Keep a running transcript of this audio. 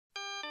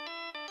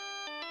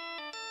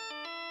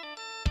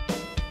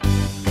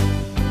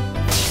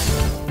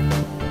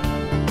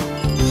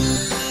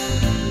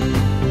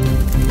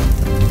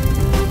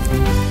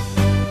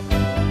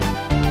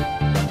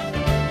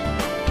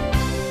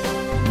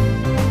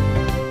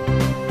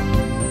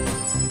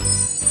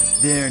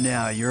There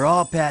now, you're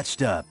all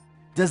patched up.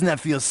 Doesn't that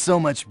feel so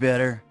much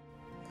better?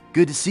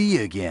 Good to see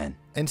you again.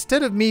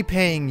 Instead of me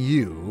paying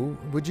you,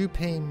 would you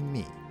pay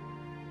me?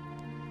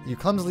 You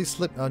clumsily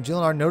slip.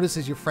 Jilinar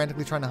notices you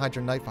frantically trying to hide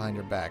your knife behind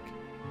your back.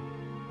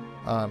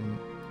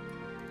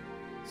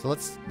 So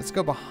let's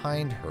go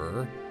behind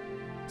her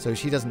so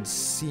she doesn't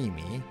see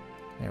me.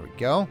 There we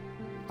go.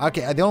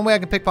 Okay, the only way I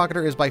can pickpocket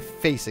her is by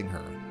facing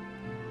her.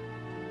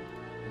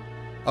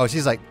 Oh,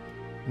 she's like,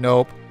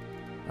 nope.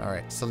 All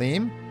right,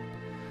 Salim.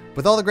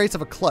 With all the grace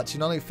of a clutch,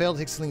 you not only fail to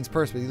take Salim's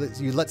purse, but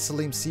you let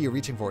Salim see you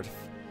reaching for it.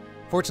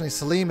 Fortunately,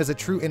 Salim is a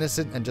true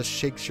innocent and just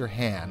shakes your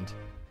hand.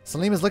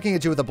 Salim is looking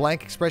at you with a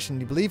blank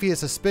expression. You believe he is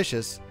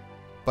suspicious,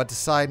 but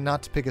decide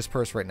not to pick his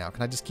purse right now.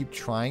 Can I just keep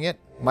trying it?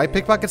 My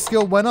pickpocket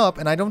skill went up,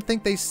 and I don't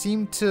think they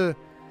seem to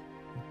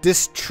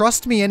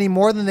distrust me any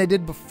more than they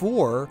did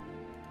before.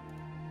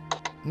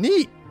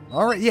 Neat.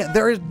 All right, yeah,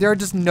 there are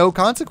just no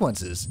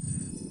consequences,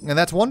 and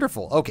that's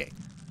wonderful. Okay,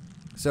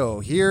 so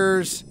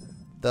here's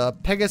the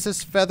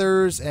Pegasus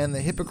feathers and the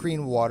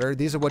Hippocrene water.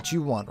 These are what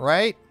you want,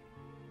 right?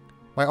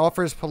 My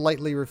offer is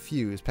politely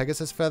refused.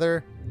 Pegasus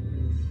feather.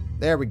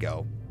 There we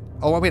go.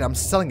 Oh, wait, I'm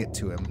selling it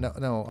to him. No.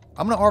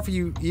 I'm going to offer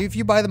you, if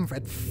you buy them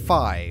at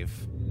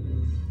 5.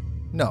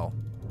 No.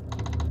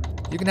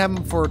 You can have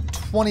them for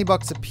 20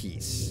 bucks a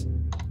piece.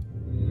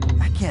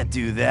 I can't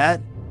do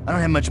that. I don't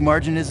have much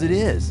margin as it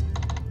is.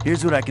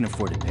 Here's what I can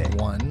afford to pay.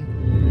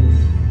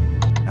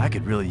 1. I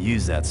could really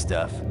use that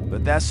stuff,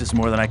 but that's just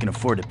more than I can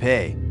afford to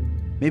pay.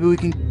 Maybe we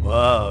can...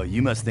 Whoa,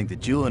 you must think that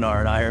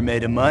Jilinar and I are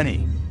made of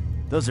money.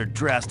 Those are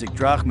drastic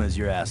drachmas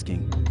you're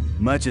asking.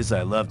 Much as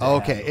I love to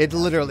okay, it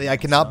literally, I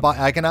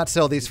cannot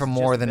sell these for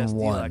more than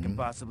 1. I can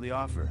possibly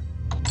offer.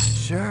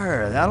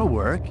 Sure, that'll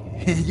work.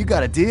 You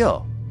got a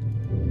deal.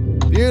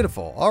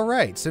 Beautiful. All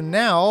right, so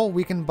now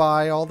we can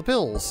buy all the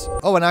pills.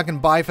 Oh, and I can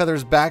buy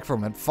feathers back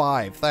from him at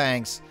 5.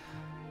 Thanks.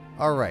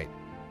 All right.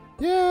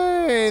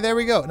 Yay, there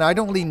we go. Now, I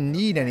don't really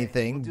need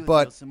anything,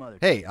 but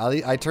hey,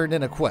 I turned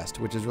in a quest,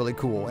 which is really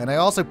cool. And I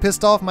also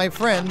pissed off my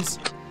friends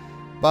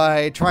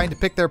by trying to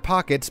pick their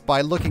pockets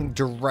by looking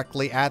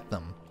directly at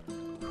them.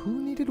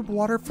 Who needed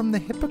water from the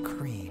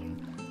Hippocrene?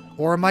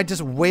 Or am I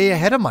just way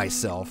ahead of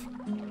myself?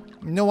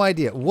 No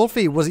idea.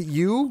 Wolfie, was it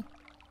you?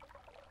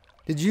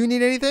 Did you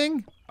need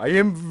anything? I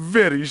am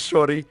very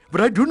sorry,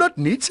 but I do not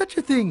need such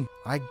a thing.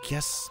 I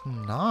guess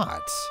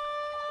not.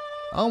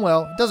 Oh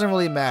well, it doesn't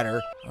really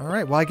matter.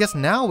 Alright, well I guess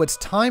now it's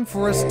time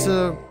for us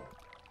to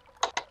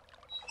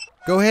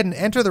go ahead and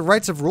enter the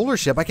rights of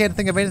rulership. I can't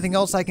think of anything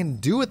else I can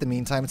do at the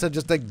meantime instead of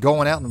just like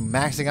going out and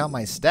maxing out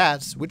my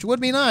stats, which would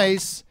be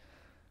nice.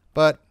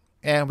 But,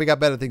 and we got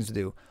better things to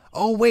do.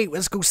 Oh wait,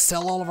 let's go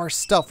sell all of our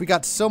stuff. We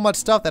got so much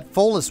stuff that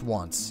Follis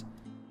wants.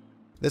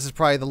 This is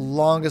probably the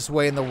longest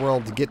way in the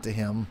world to get to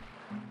him.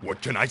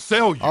 What can I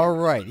sell you?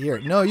 Alright, here.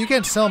 No, you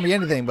can't sell me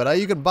anything, but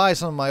you can buy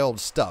some of my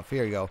old stuff.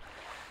 Here you go.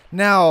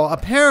 Now,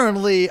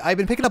 apparently, I've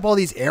been picking up all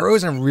these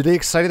arrows and I'm really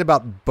excited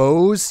about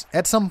bows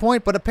at some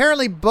point, but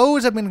apparently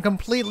bows have been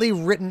completely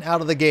written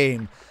out of the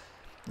game.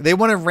 They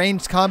wanted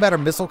ranged combat or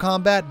missile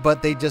combat,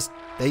 but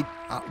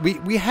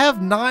we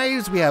have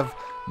knives, we have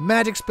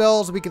magic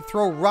spells, we can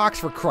throw rocks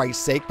for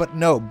Christ's sake, but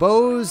no,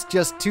 bows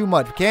just too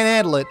much. We can't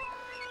handle it.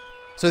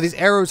 So these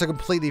arrows are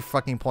completely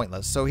fucking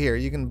pointless. So here,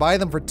 you can buy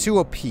them for 2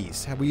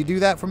 apiece. Will you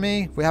do that for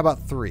me? How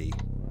about 3?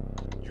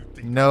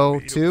 No,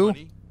 2?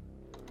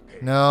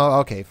 No,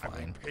 okay,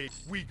 fine.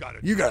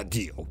 You got a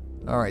deal.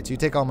 Alright, so you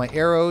take all my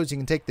arrows. You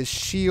can take this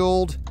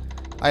shield.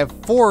 I have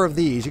 4 of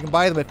these. You can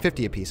buy them at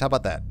 50 apiece. How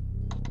about that?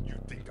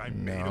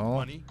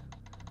 No.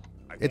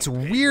 It's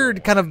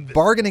weird kind of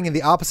bargaining in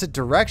the opposite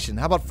direction.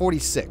 How about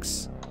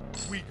 46?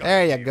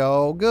 There you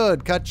go.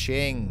 Good.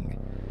 Ka-ching.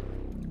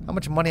 How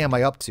much money am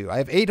I up to? I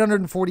have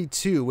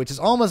 842, which is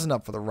almost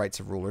enough for the rights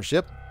of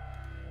rulership.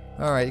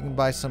 Alright, you can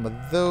buy some of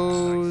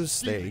those.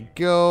 There you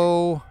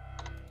go.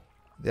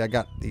 Yeah, I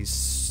got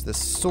this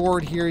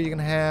sword here you can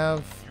have.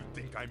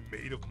 You think I'm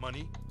made of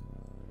money?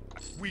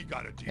 We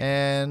got a deal.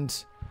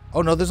 And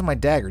oh no, those are my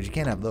daggers. You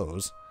can't have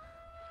those.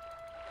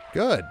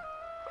 Good.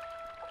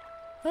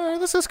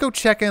 Alright, let's just go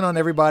check in on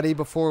everybody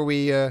before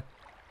we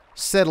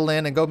settle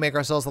in and go make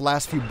ourselves the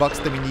last few bucks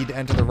that we need to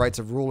enter the rights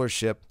of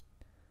rulership.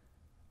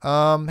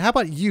 How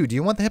about you? Do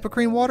you want the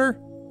Hippocrene water?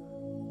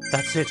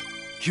 That's it.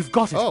 You've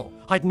got it. Oh.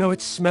 I'd know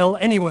its smell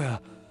anywhere.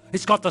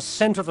 It's got the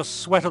scent of the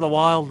sweat of the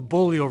wild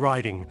bull you're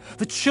riding,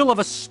 the chill of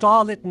a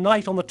starlit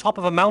night on the top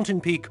of a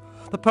mountain peak,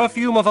 the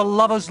perfume of a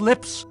lover's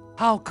lips.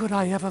 How could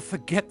I ever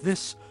forget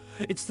this?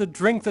 It's the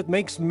drink that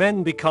makes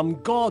men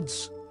become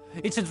gods.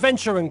 It's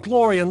adventure and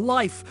glory and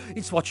life.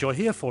 It's what you're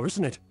here for,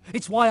 isn't it?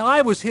 It's why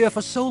I was here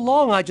for so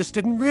long, I just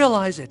didn't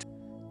realize it.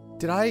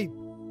 Did I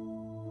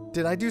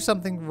do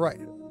something right?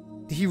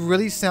 He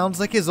really sounds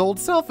like his old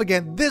self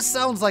again. This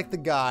sounds like the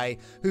guy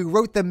who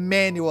wrote the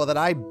manual that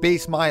I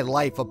base my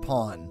life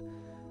upon.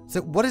 So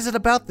what is it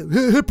about the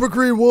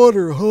Hippocrene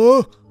water,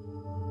 huh?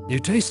 You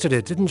tasted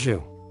it, didn't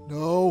you?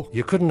 No.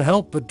 You couldn't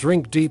help but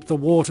drink deep the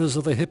waters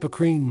of the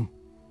Hippocrene.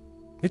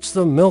 It's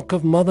the milk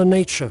of Mother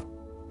Nature,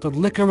 the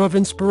liquor of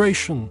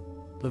inspiration,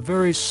 the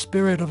very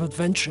spirit of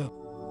adventure.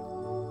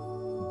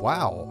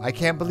 Wow, I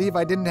can't believe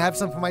I didn't have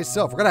some for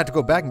myself. We're gonna have to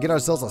go back and get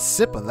ourselves a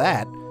sip of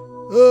that.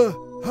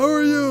 How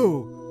are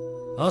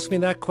you? Ask me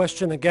that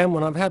question again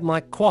when I've had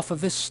my quaff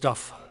of this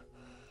stuff.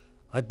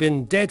 I've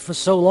been dead for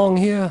so long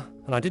here,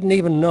 and I didn't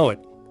even know it.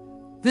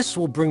 This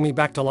will bring me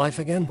back to life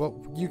again. Well,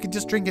 you can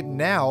just drink it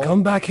now.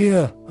 Come back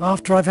here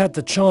after I've had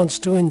the chance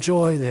to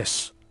enjoy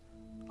this.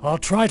 I'll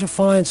try to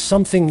find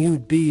something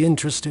you'd be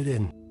interested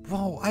in.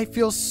 Whoa,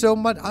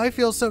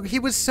 he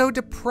was so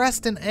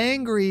depressed and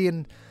angry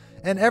and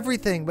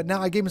everything, but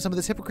now I gave him some of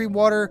this Hippocrene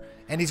water,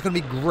 and he's going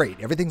to be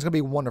great. Everything's going to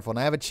be wonderful, and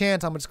I have a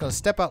chance. I'm just going to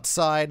step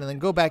outside and then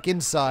go back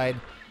inside,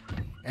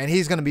 and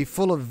he's going to be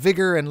full of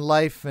vigor and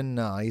life, and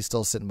he's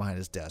still sitting behind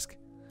his desk.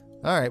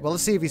 All right, well,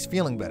 let's see if he's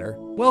feeling better.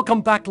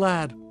 Welcome back,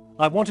 lad.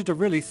 I wanted to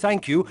really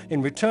thank you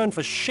in return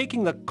for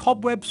shaking the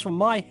cobwebs from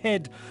my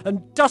head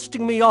and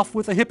dusting me off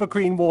with the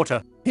Hippocrene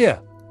water.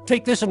 Here,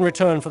 take this in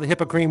return for the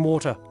Hippocrene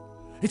water.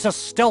 It's a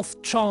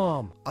stealth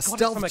charm. A Got it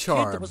stealth from a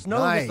charm. kid that was known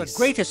Nice. as the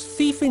greatest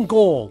thief in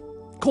Gaul.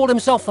 Called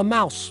himself the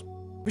Mouse.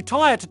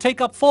 Retired to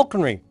take up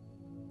falconry.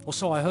 Or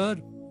so I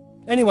heard.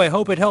 Anyway,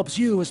 hope it helps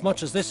you as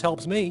much as this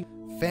helps me.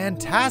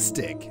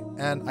 Fantastic.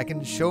 And I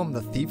can show him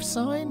the thief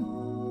sign?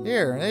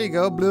 Here, there you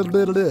go. Blah,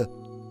 blah, blah.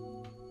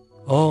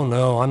 Oh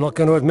no, I'm not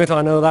going to admit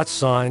I know that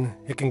sign.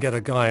 It can get a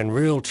guy in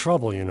real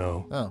trouble, you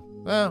know. Oh,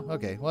 well,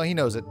 okay. Well, he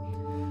knows it.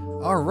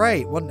 All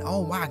right. Well,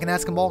 oh, wow, I can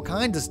ask him all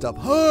kinds of stuff.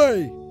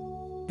 Hi!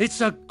 It's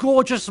a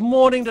gorgeous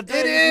morning today.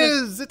 It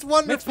isn't is! It's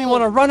wonderful! Makes me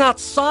want to run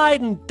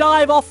outside and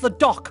dive off the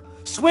dock.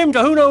 Swim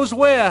to who knows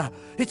where.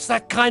 It's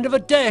that kind of a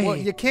day. Well,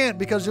 you can't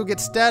because you'll get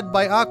stabbed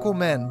by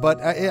Aquaman, but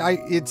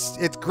it's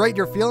great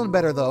you're feeling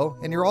better, though,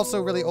 and you're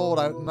also really old.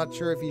 I'm not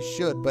sure if you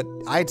should, but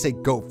I'd say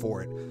go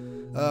for it.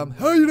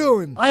 How you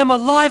doing? I am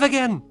alive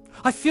again.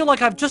 I feel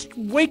like I've just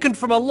wakened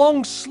from a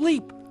long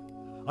sleep.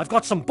 I've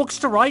got some books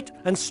to write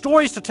and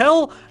stories to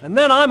tell, and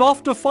then I'm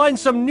off to find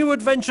some new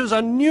adventures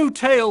and new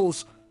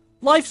tales.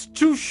 Life's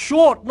too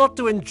short not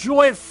to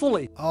enjoy it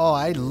fully. Oh,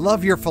 I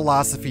love your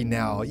philosophy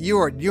now.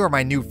 You're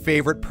my new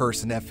favorite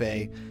person,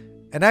 F.A.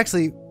 And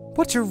actually,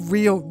 what's your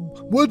real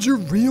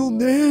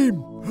name?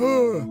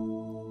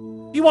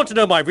 You want to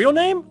know my real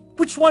name?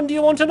 Which one do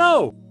you want to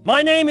know?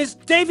 My name is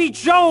Davy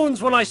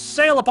Jones when I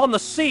sail upon the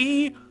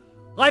sea.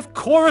 I've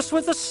chorused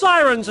with the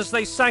sirens as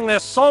they sang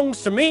their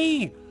songs to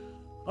me.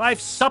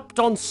 I've supped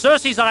on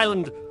Circe's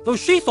island, though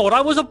she thought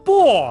I was a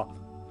boor.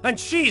 And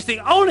she's the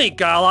only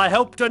girl I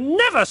hope to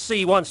never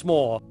see once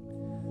more.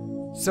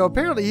 So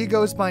apparently he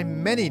goes by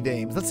many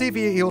names. Let's see if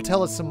he'll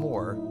tell us some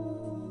more.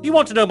 You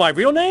want to know my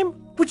real name?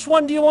 Which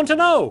one do you want to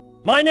know?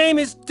 My name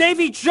is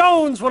Davy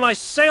Jones when I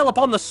sail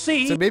upon the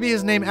sea. So maybe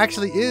his name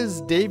actually is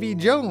Davy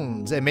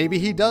Jones, and maybe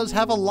he does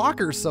have a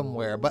locker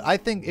somewhere. But I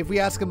think if we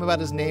ask him about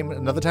his name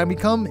another time we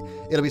come,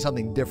 it'll be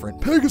something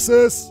different.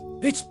 Pegasus!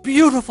 It's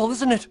beautiful,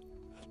 isn't it?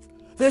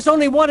 There's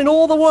only one in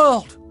all the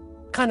world.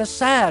 Kind of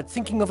sad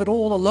thinking of it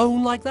all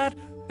alone like that.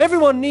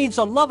 Everyone needs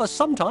a lover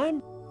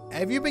sometime.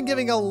 Have you been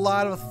giving a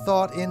lot of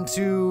thought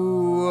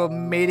into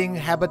mating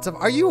habits of...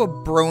 Are you a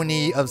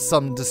brony of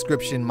some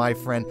description, my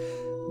friend?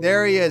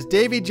 There he is,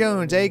 Davy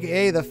Jones,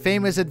 a.k.a. the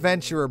famous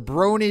adventurer,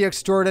 brony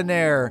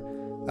extraordinaire.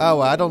 Oh,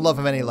 well, I don't love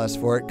him any less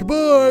for it.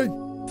 Goodbye!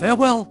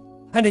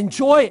 Farewell, and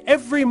enjoy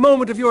every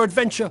moment of your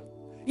adventure.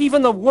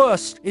 Even the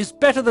worst is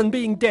better than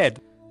being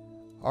dead.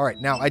 All right,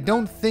 now, I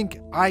don't think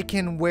I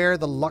can wear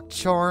the luck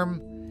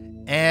charm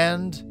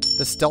and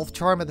the stealth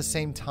charm at the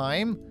same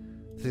time.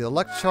 See, the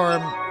luck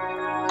charm...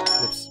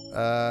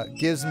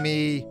 gives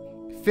me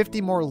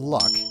 50 more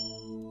luck.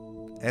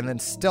 And then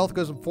stealth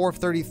goes from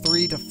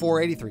 433 to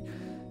 483.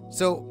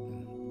 So,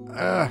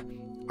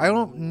 I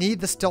don't need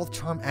the stealth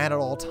charm at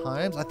all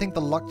times. I think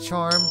the luck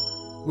charm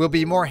will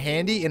be more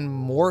handy in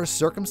more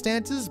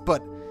circumstances,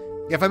 but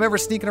if I'm ever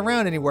sneaking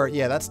around anywhere,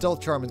 yeah, that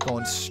stealth charm is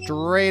going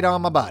straight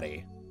on my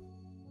body.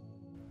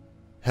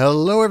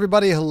 Hello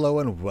everybody, hello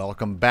and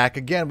welcome back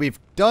again. We've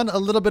done a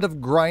little bit of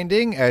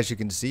grinding. As you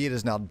can see, it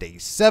is now day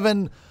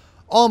 7.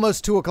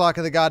 Almost 2 o'clock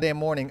in the goddamn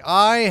morning.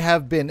 I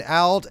have been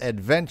out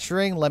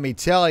adventuring, let me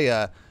tell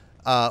you.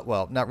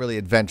 Well, not really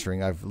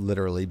adventuring. I've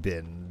literally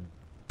been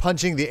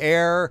punching the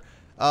air,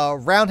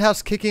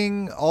 roundhouse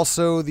kicking,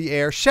 also the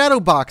air, shadow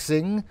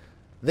boxing,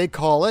 they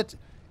call it,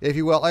 if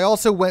you will. I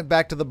also went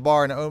back to the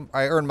bar and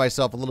I earned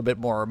myself a little bit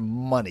more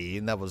money,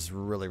 and that was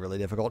really, really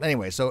difficult.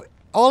 Anyway, so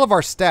all of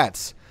our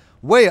stats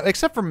way up,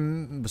 except for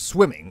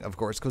swimming, of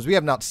course, because we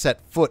have not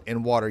set foot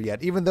in water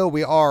yet, even though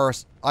we are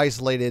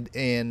isolated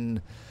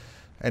in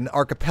an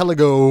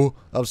archipelago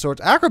of sorts.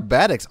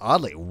 Acrobatics,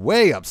 oddly,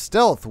 way up.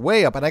 Stealth,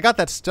 way up. And I got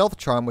that stealth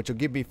charm, which will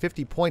give me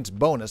 50 points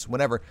bonus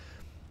whenever.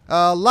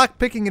 Lock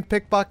picking and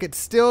pickpocket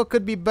still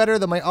could be better,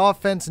 though my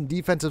offense and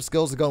defensive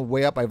skills have gone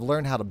way up. I've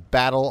learned how to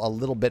battle a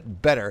little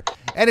bit better.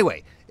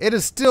 Anyway, it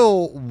is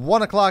still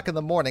 1 o'clock in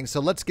the morning,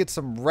 so let's get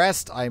some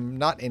rest. I'm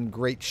not in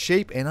great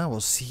shape, and I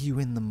will see you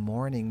in the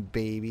morning,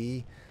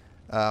 baby.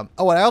 Oh,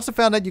 and I also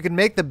found out you can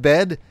make the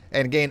bed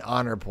and gain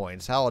honor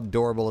points. How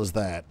adorable is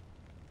that?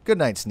 Good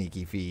night,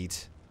 sneaky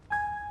feet.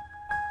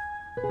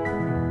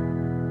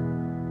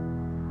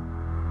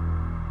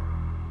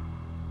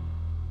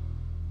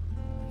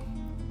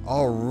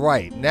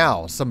 Alright,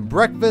 now, some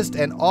breakfast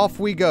and off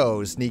we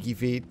go, Sneaky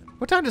Feet.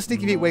 What time does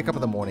Sneaky Feet wake up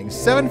in the morning?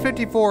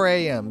 7:54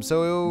 a.m.,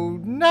 so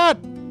not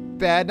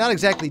bad. Not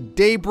exactly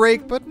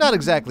daybreak, but not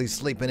exactly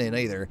sleeping in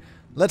either.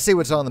 Let's see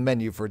what's on the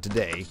menu for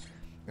today.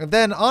 And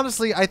then,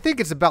 honestly, I think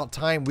it's about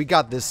time we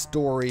got this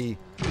story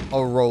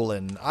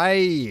a-rolling.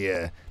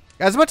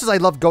 As much as I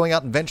love going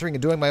out and venturing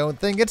and doing my own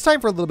thing, it's time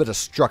for a little bit of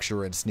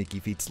structure in Sneaky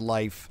Feet's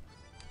life.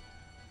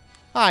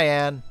 Hi,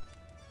 Anne.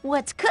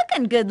 What's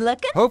cooking, good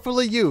looking?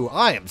 Hopefully you.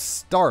 I am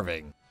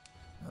starving.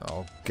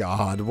 Oh,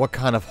 God. What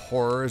kind of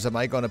horrors am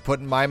I going to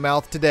put in my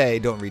mouth today?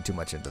 Don't read too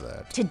much into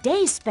that.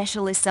 Today's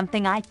special is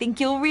something I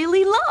think you'll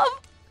really love.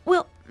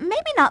 Well,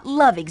 maybe not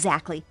love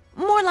exactly.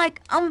 More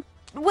like,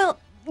 well,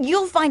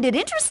 you'll find it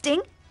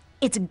interesting.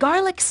 It's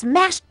garlic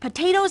smashed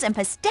potatoes and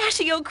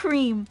pistachio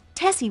cream.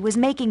 Tessie was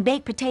making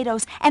baked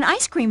potatoes and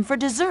ice cream for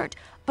dessert,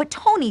 but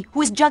Tony, who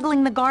was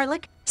juggling the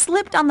garlic,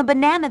 slipped on the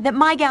banana that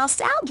my gal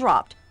Sal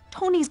dropped.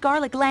 Tony's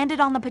garlic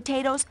landed on the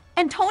potatoes,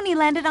 and Tony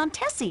landed on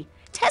Tessie.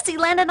 Tessie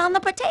landed on the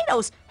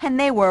potatoes, and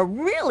they were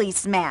really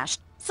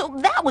smashed. So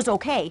that was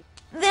okay.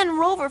 Then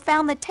Rover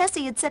found that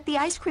Tessie had set the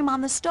ice cream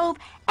on the stove,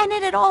 and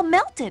it had all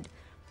melted.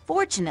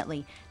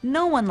 Fortunately,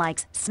 no one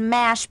likes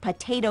smashed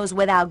potatoes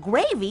without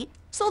gravy,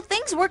 so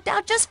things worked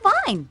out just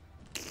fine.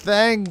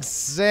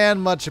 Thanks,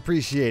 and much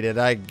appreciated.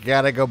 I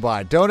gotta go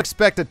by. Don't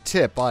expect a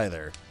tip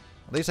either.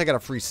 At least I got a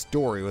free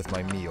story with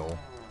my meal.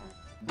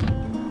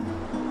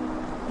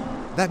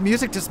 That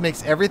music just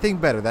makes everything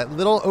better. That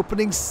little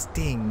opening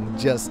sting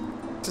just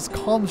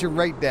calms you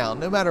right down,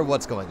 no matter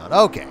what's going on.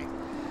 Okay.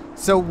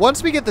 So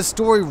once we get the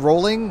story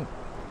rolling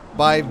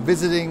by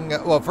visiting,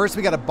 well, first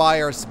we got to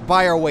buy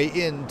our way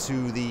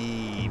into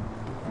the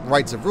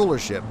rights of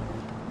rulership.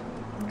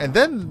 And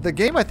then the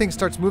game, I think,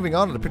 starts moving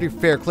on at a pretty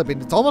fair clip. And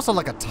it's almost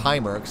like a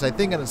timer, because I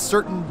think on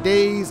certain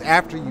days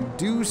after you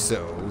do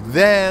so,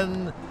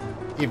 then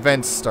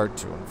events start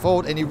to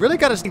unfold, and you really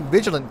got to stay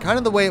vigilant, kind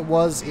of the way it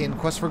was in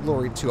Quest for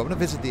Glory 2. I'm going to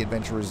visit the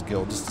Adventurers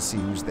Guild just to see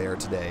who's there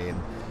today, and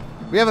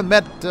we haven't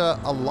met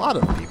a lot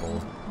of people,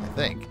 I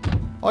think.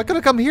 Oh, I could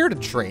have come here to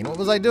train. What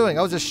was I doing?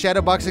 I was just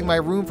shadowboxing my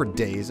room for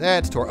days.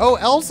 It's Tor. Oh,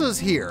 Elsa's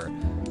here.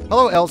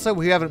 Hello, Elsa.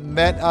 We haven't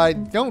met. I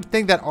don't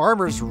think that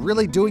armor's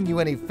really doing you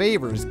any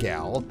favors,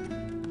 gal.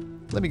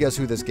 Let me guess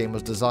who this game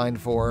was designed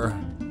for.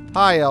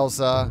 Hi,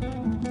 Elsa.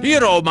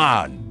 Hero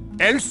Man!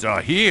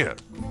 Elsa here!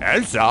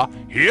 Elsa,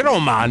 Hero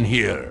Man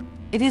here!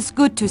 It is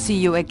good to see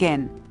you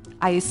again.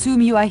 I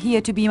assume you are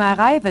here to be my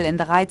rival in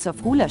the rights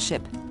of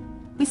rulership.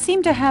 We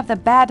seem to have the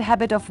bad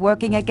habit of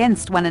working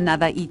against one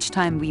another each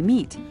time we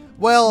meet.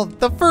 Well,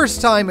 the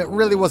first time it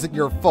really wasn't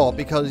your fault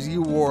because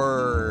you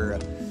were,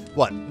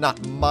 what,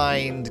 not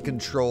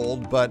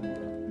mind-controlled, but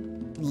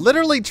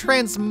literally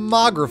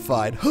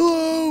transmogrified.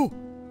 Hello!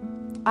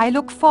 I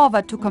look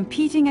forward to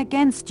competing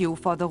against you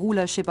for the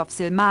rulership of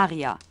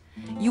Silmaria.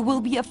 You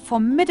will be a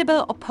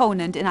formidable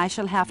opponent, and I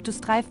shall have to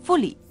strive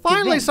fully.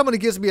 Finally, someone who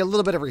gives me a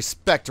little bit of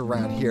respect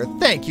around here.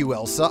 Thank you,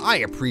 Elsa. I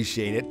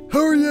appreciate it. Who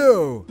are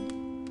you?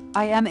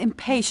 I am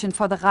impatient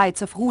for the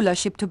rites of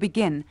rulership to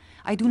begin.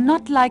 I do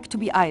not like to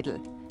be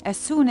idle. As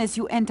soon as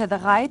you enter the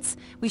rites,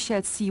 we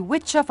shall see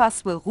which of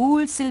us will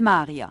rule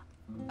Silmaria.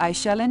 I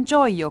shall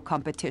enjoy your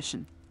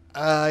competition.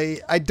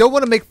 I don't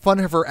want to make fun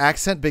of her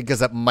accent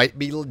because it might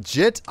be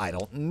legit. I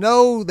don't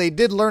know. They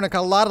did learn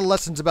a lot of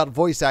lessons about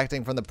voice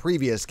acting from the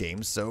previous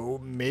games, so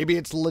maybe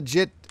it's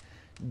legit.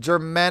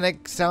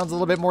 Germanic sounds a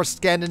little bit more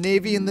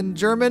Scandinavian than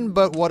German,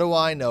 but what do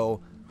I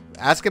know?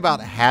 Ask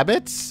about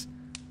habits?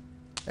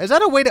 Is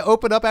that a way to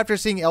open up after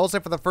seeing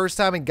Elsa for the first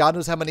time in God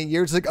knows how many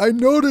years? Like, I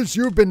noticed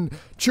you've been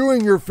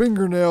chewing your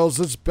fingernails.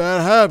 It's a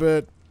bad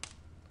habit.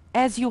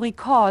 As you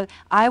recall,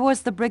 I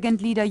was the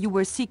brigand leader you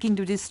were seeking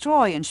to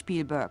destroy in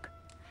Spielberg.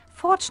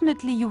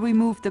 Fortunately, you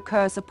removed the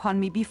curse upon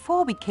me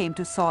before we came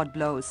to sword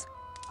blows.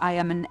 I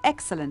am an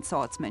excellent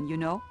swordsman, you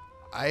know.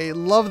 I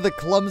love the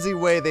clumsy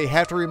way they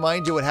have to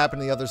remind you what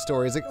happened in the other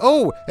stories. Like,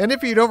 oh, and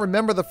if you don't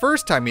remember the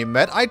first time you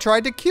met, I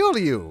tried to kill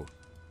you.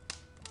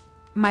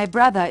 My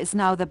brother is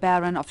now the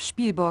Baron of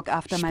Spielberg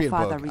after my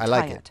father retired. I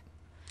like it.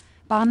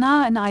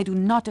 Barnard and I do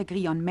not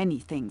agree on many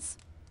things.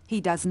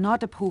 He does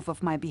not approve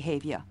of my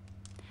behavior.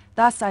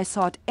 Thus, I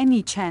sought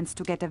any chance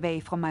to get away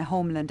from my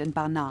homeland in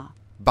Barnard.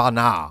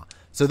 Barnard.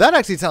 So that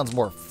actually sounds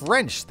more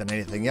French than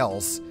anything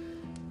else.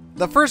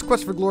 The first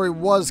Quest for Glory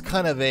was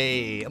kind of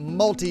a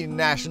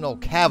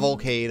multinational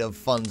cavalcade of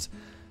funds.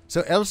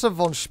 So Elsa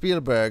von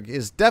Spielberg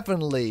is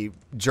definitely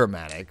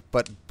Germanic,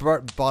 but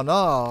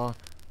Barnard...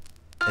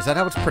 Is that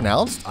how it's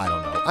pronounced? I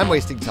don't know. I'm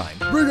wasting time.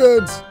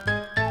 Brigands!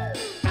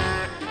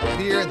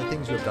 Here and the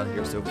things you have done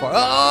here so far.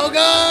 Oh,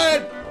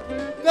 God!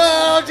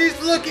 No,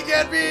 she's looking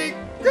at me!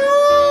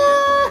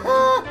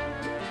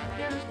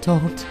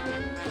 Don't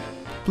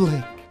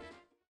blink.